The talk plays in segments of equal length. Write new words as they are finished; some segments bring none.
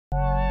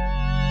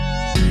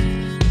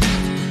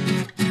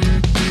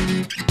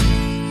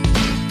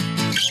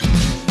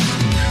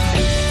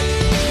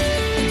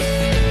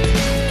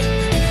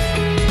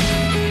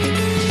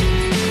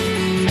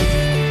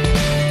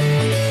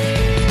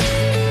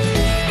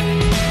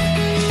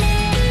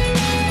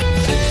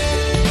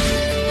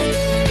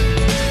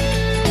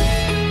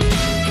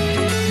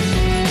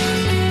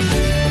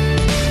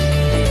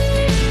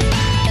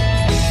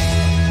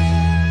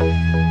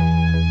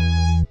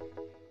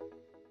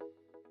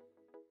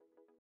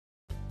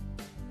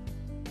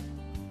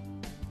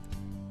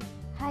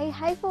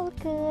Hai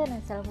Vulcan,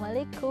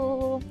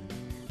 Assalamualaikum.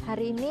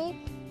 Hari ini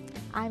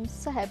I'm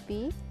so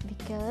happy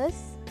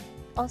because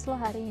Oslo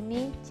hari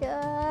ini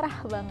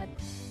cerah banget.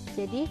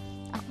 Jadi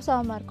aku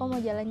sama Marco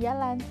mau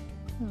jalan-jalan.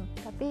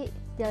 Tapi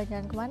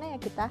jalan-jalan kemana ya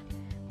kita?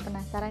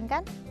 Penasaran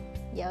kan?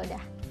 Ya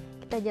udah,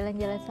 kita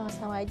jalan-jalan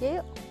sama-sama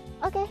aja yuk.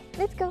 Oke,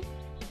 let's go.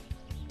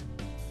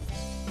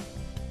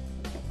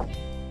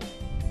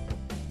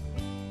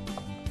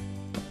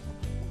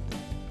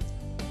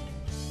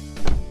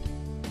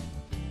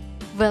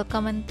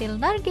 Welcome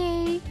till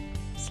Norway.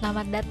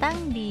 Selamat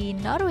datang di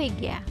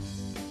Norwegia,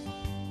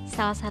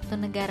 salah satu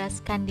negara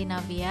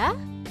Skandinavia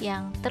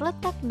yang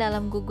terletak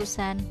dalam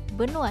gugusan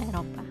benua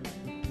Eropa.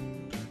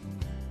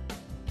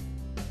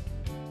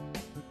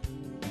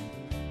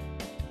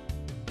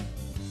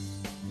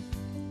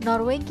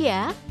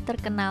 Norwegia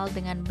terkenal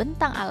dengan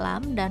bentang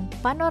alam dan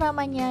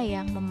panoramanya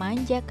yang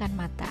memanjakan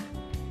mata,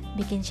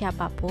 bikin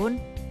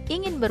siapapun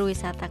ingin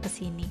berwisata ke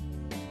sini.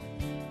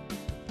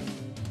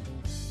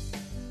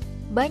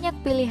 Banyak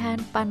pilihan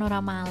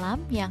panorama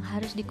alam yang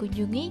harus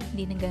dikunjungi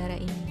di negara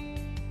ini.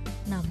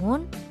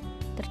 Namun,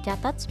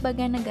 tercatat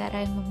sebagai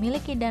negara yang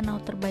memiliki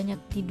danau terbanyak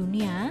di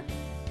dunia,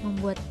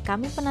 membuat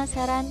kami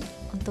penasaran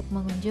untuk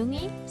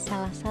mengunjungi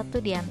salah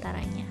satu di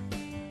antaranya.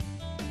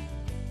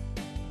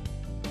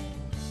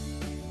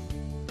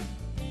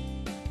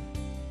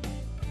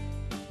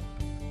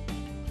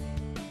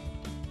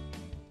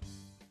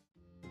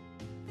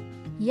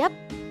 Yap,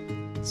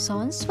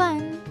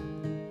 Sognsvann.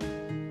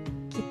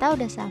 Kita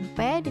udah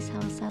sampai di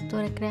salah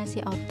satu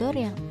rekreasi outdoor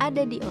yang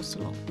ada di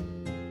Oslo.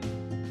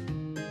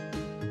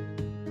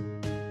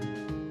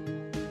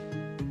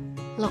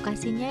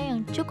 Lokasinya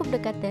yang cukup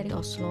dekat dari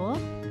Oslo,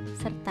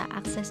 serta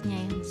aksesnya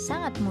yang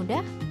sangat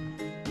mudah,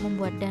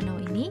 membuat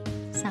danau ini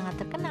sangat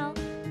terkenal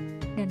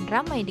dan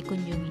ramai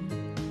dikunjungi.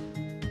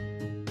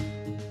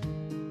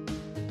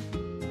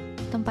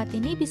 Tempat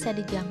ini bisa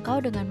dijangkau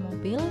dengan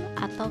mobil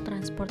atau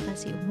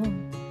transportasi umum.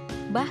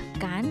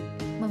 Bahkan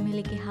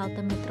memiliki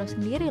halte metro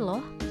sendiri loh.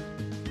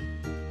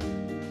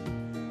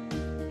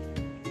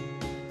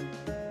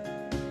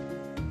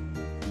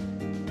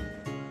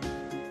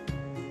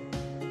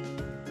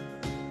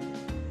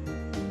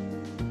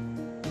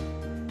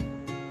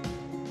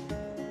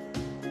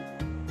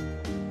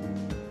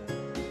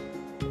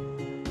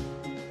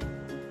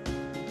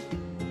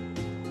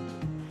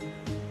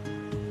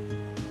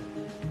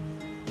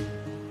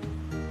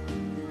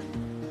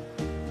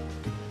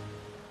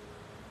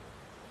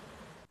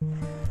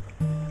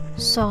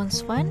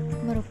 Sognsvann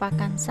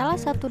merupakan salah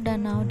satu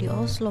danau di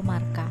Oslo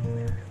Marka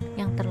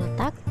yang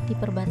terletak di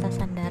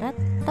perbatasan darat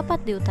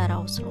tepat di utara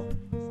Oslo.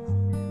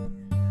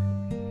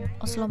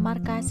 Oslo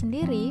Marka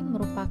sendiri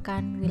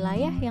merupakan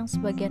wilayah yang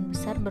sebagian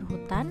besar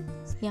berhutan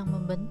yang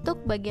membentuk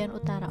bagian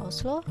utara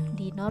Oslo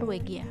di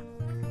Norwegia.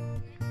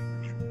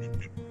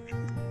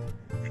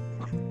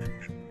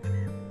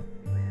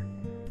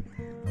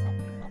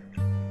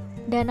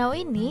 Danau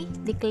ini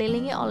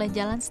dikelilingi oleh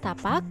jalan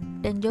setapak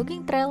dan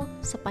jogging trail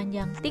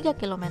sepanjang 3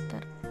 km.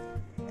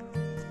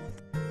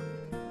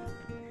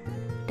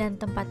 Dan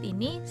tempat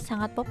ini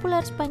sangat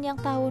populer sepanjang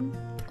tahun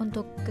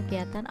untuk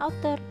kegiatan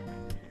outdoor.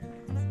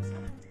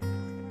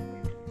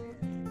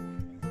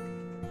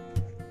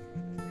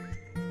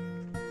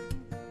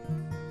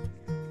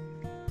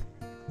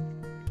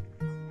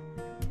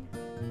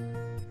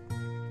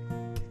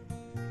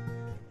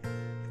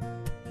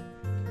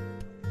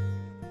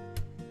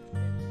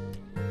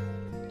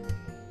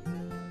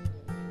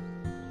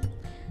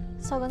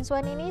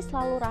 Sognsvann ini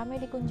selalu ramai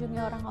dikunjungi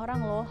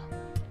orang-orang loh.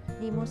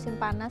 Di musim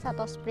panas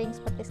atau spring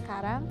seperti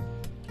sekarang,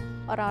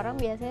 orang-orang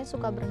biasanya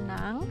suka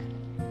berenang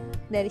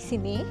dari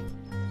sini.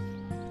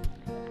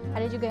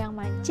 Ada juga yang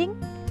mancing,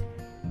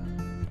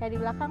 kayak di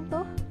belakang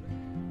tuh.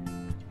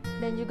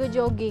 Dan juga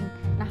jogging.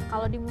 Nah,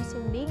 kalau di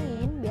musim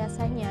dingin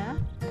biasanya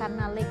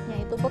karena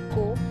lake-nya itu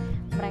beku,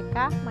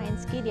 mereka main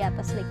ski di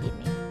atas lake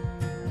ini.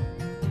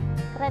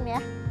 Keren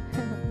ya?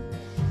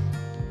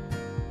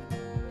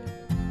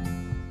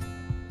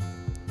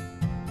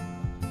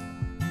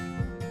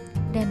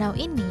 Danau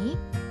ini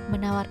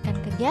menawarkan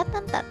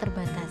kegiatan tak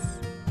terbatas.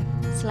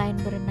 Selain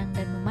berenang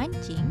dan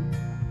memancing,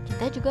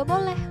 kita juga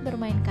boleh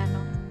bermain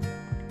kano.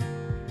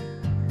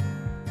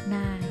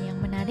 Nah, yang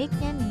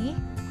menariknya nih,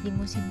 di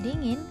musim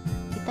dingin,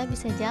 kita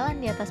bisa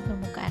jalan di atas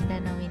permukaan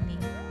danau ini.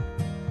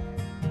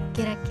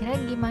 Kira-kira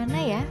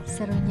gimana ya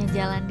serunya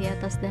jalan di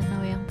atas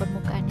danau yang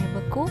permukaannya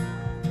beku?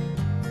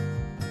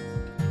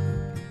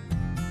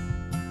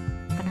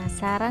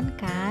 Penasaran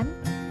kan?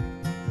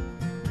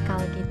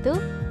 Kalau gitu,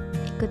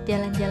 ikut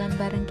jalan-jalan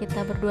bareng kita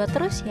berdua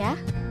terus ya,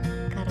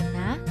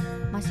 karena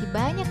masih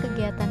banyak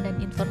kegiatan dan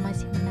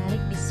informasi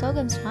menarik di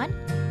Sognsvann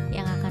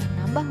yang akan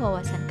menambah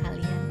wawasan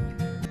kalian.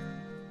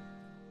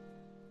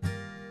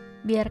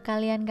 Biar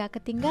kalian gak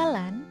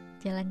ketinggalan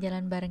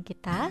jalan-jalan bareng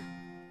kita,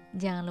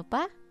 jangan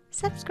lupa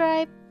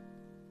subscribe.